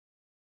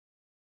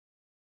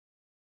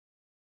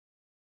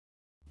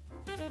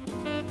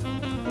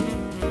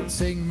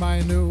sing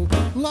my new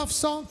love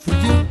song for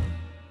you.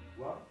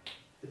 1,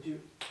 2,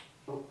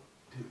 2.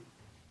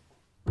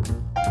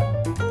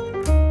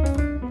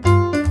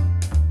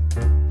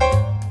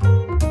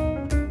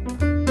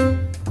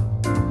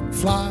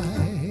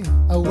 Fly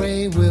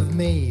away with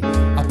me,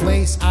 a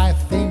place I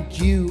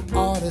think you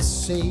ought to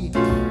see.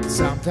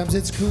 Sometimes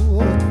it's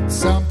cool,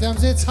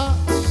 sometimes it's hot.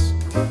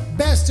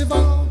 Best of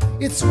all,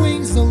 it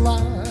swings the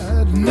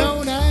lot,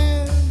 known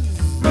as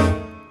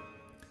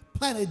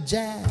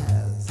Planetjazz.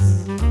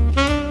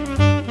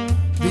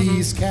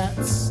 These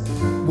cats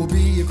will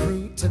be your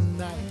crew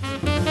tonight.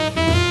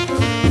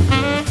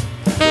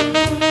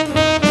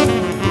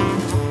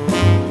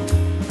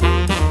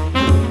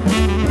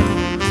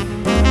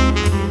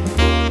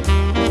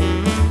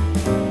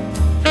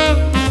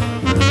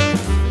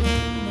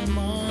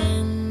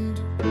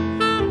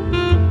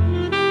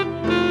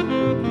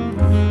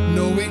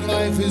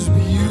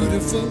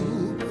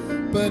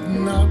 But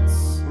not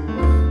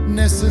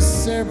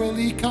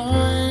necessarily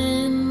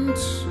kind.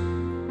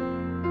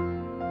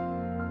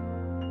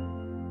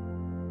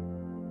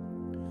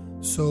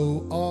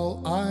 So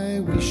all I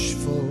wish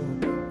for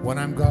when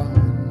I'm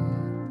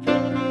gone,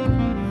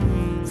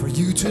 for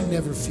you to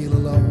never feel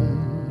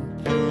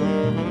alone,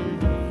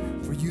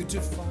 for you to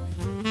find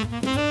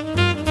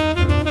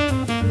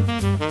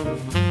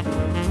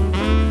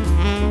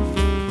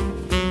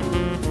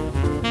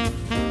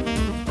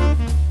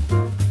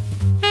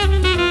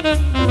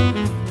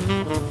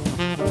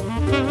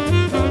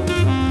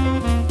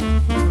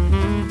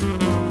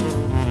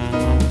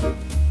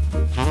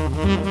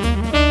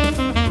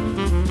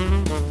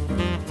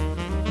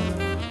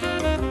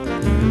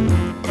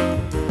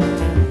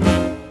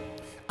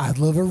I'd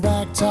love a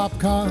ragtop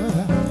car,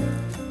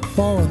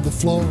 4 on the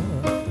floor,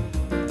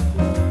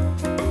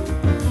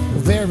 a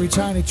very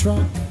tiny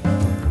trunk,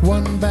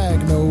 1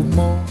 bag no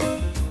more.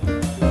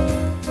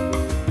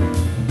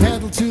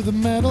 Pedal to the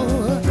metal,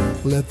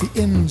 let the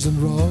engine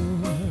roar.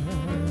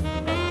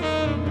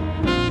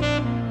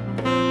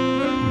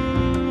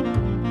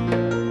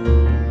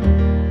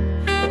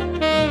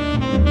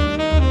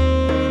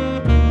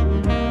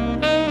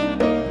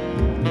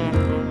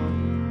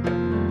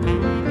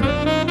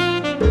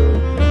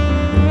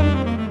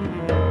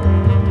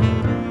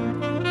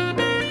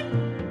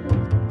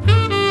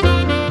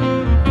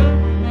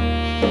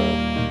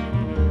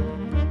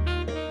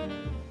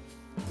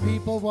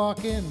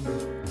 Walking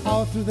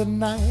all through the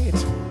night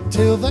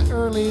till the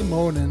early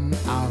morning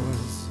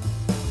hours,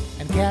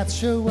 and cats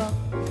show up,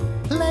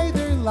 play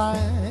their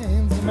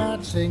lines,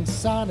 matching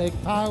sonic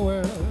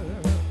power.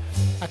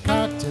 A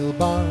cocktail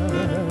bar,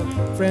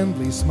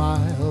 friendly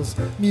smiles,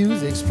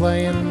 music's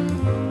playing,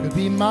 could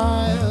be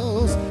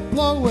miles,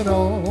 blowing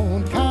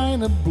on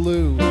kind of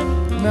blue.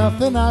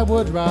 Nothing I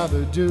would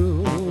rather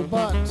do,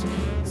 but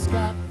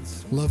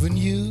Scots, loving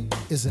you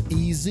isn't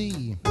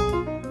easy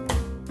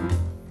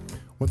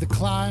when the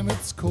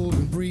climate's cold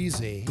and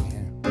breezy.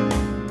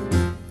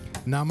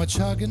 Not much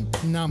hugging,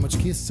 not much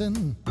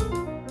kissing,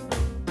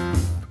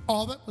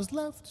 all that was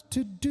left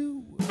to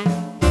do.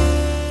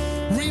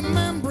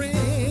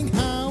 Remembering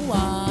how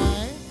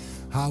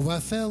I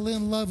fell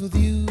in love with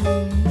you.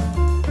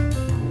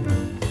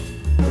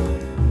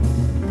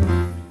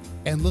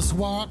 Endless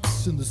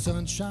walks in the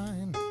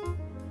sunshine.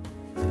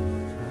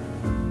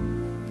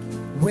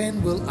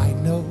 When will I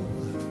know?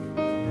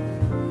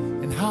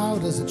 And how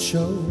does it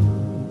show?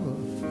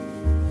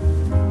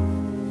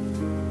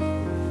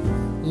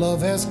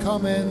 Love has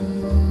come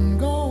and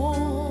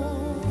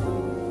gone.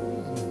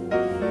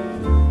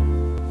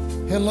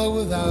 Hello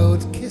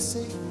without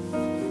kissing,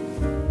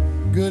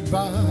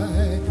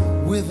 goodbye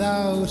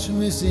without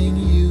missing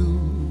you.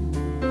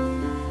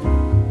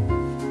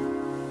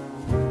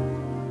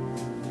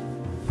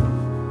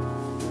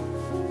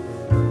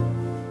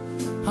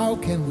 How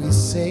can we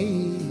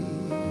say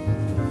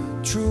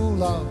true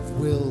love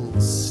will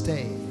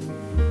stay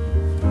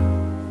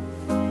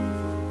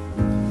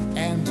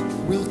and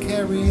will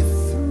carry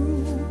through?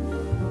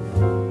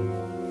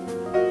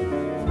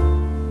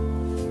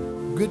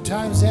 Good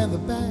times and the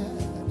bad,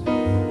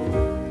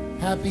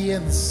 happy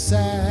and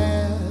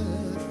sad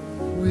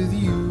with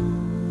you.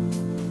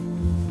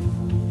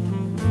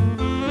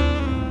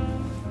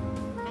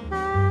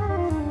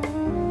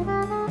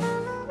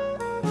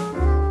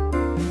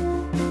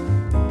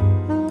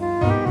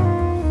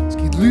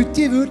 Skit lut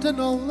i vurten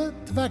alle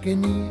tverken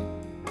ner.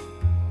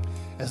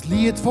 Es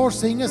liet for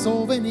singe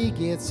så wenn ich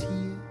jetzt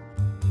hier.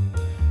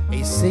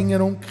 Ich singe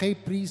kei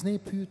pris ne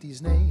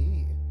putis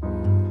ne.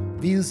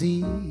 Will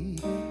sie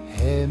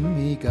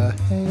Hemmige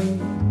heim.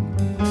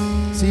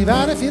 Sie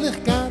wären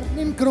vielleicht gern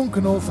im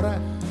Krunken aufrecht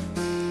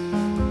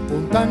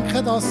und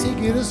denken, dass sie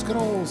ihr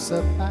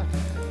grosses Pech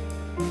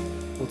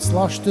und es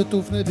lastet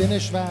auf nicht wie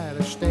einen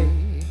schweren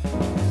Stein,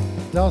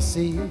 dass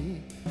sie